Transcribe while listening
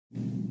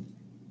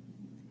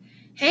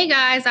Hey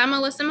guys, I'm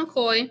Alyssa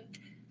McCoy.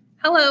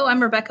 Hello,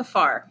 I'm Rebecca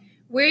Farr.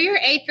 We're your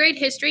 8th grade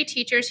history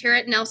teachers here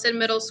at Nelson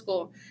Middle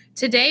School.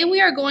 Today we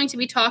are going to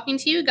be talking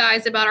to you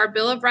guys about our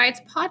Bill of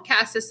Rights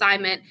podcast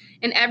assignment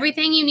and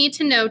everything you need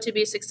to know to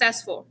be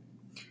successful.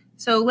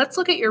 So let's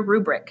look at your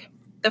rubric.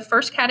 The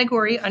first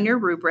category on your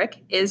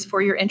rubric is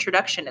for your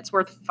introduction. It's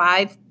worth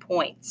 5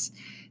 points.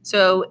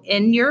 So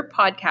in your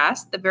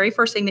podcast, the very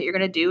first thing that you're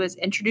going to do is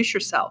introduce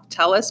yourself.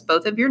 Tell us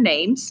both of your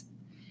names.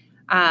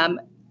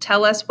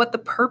 Tell us what the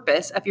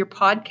purpose of your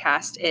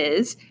podcast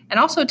is, and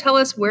also tell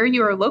us where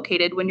you are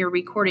located when you're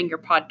recording your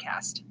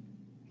podcast.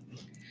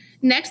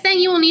 Next thing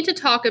you will need to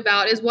talk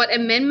about is what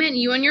amendment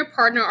you and your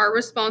partner are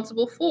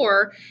responsible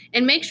for,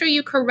 and make sure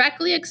you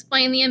correctly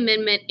explain the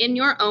amendment in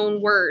your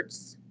own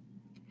words.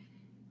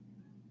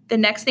 The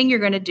next thing you're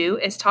going to do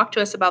is talk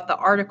to us about the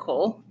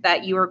article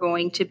that you are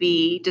going to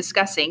be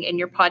discussing in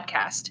your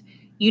podcast.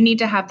 You need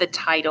to have the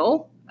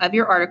title of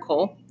your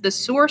article, the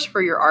source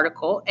for your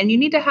article, and you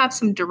need to have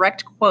some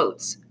direct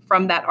quotes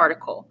from that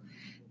article.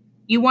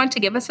 You want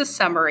to give us a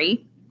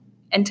summary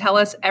and tell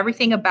us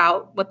everything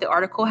about what the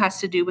article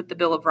has to do with the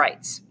Bill of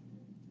Rights.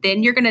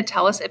 Then you're going to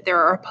tell us if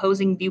there are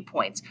opposing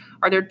viewpoints.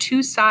 Are there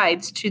two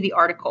sides to the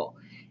article?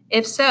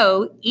 If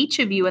so, each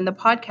of you in the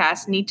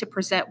podcast need to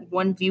present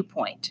one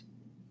viewpoint.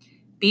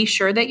 Be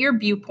sure that your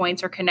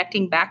viewpoints are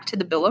connecting back to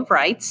the Bill of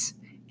Rights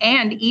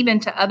and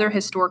even to other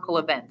historical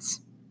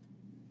events.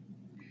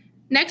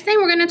 Next thing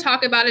we're going to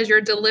talk about is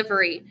your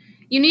delivery.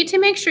 You need to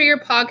make sure your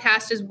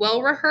podcast is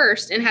well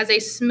rehearsed and has a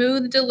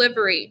smooth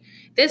delivery.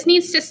 This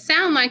needs to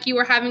sound like you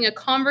are having a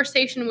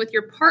conversation with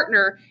your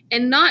partner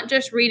and not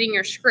just reading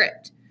your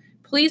script.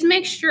 Please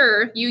make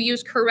sure you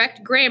use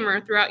correct grammar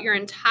throughout your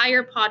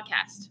entire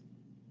podcast.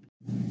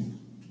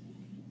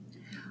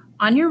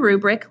 On your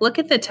rubric, look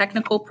at the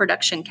technical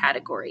production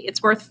category.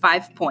 It's worth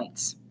 5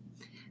 points.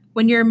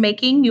 When you're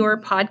making your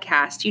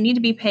podcast, you need to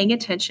be paying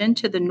attention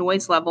to the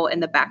noise level in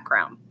the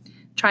background.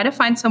 Try to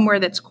find somewhere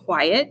that's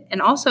quiet,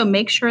 and also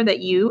make sure that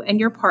you and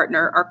your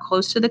partner are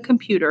close to the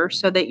computer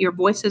so that your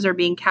voices are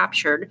being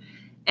captured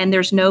and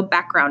there's no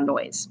background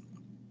noise.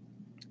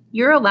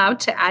 You're allowed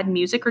to add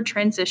music or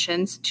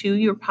transitions to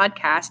your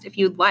podcast if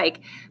you'd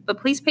like, but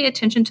please pay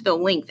attention to the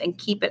length and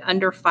keep it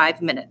under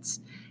 5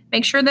 minutes.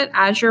 Make sure that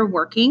as you're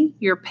working,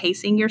 you're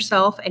pacing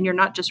yourself and you're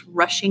not just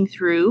rushing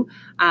through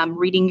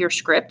reading your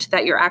script,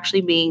 that you're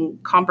actually being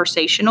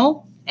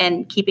conversational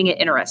and keeping it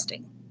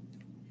interesting.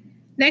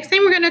 Next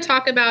thing we're going to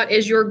talk about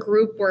is your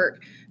group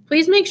work.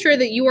 Please make sure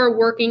that you are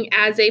working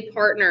as a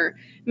partner.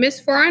 Ms.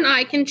 Farr and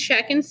I can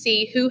check and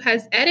see who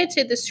has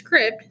edited the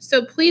script,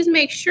 so please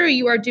make sure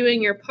you are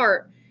doing your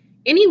part.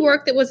 Any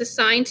work that was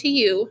assigned to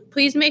you,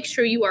 please make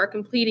sure you are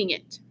completing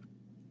it.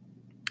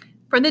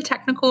 For the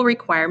technical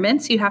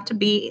requirements, you have to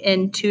be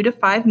in 2 to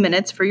 5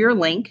 minutes for your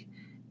link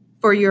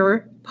for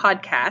your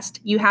podcast.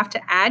 You have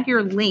to add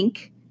your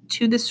link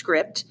to the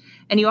script,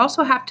 and you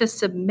also have to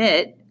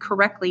submit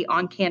correctly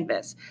on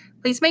Canvas.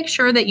 Please make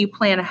sure that you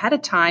plan ahead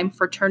of time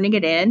for turning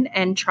it in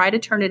and try to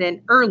turn it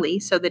in early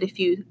so that if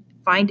you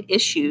find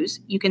issues,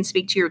 you can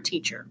speak to your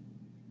teacher.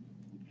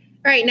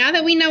 All right, now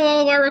that we know all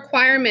of our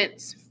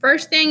requirements,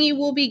 first thing you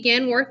will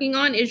begin working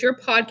on is your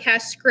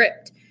podcast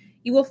script.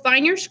 You will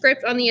find your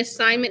script on the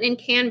assignment in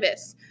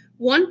Canvas.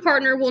 One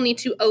partner will need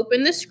to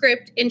open the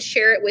script and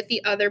share it with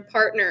the other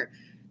partner.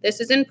 This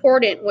is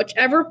important.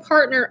 Whichever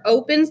partner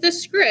opens the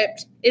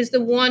script is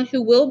the one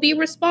who will be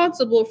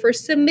responsible for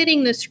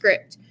submitting the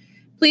script.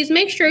 Please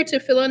make sure to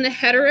fill in the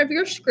header of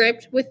your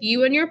script with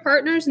you and your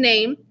partner's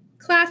name,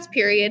 class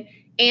period,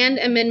 and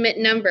amendment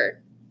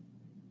number.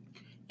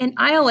 In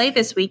ILA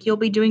this week, you'll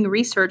be doing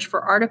research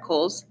for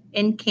articles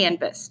in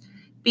Canvas.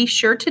 Be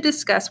sure to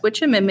discuss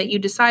which amendment you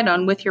decide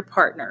on with your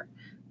partner.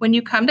 When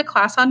you come to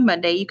class on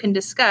Monday, you can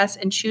discuss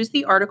and choose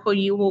the article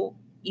you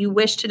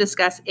wish to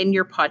discuss in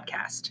your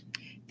podcast.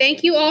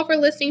 Thank you all for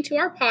listening to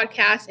our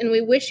podcast, and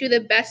we wish you the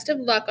best of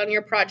luck on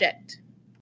your project.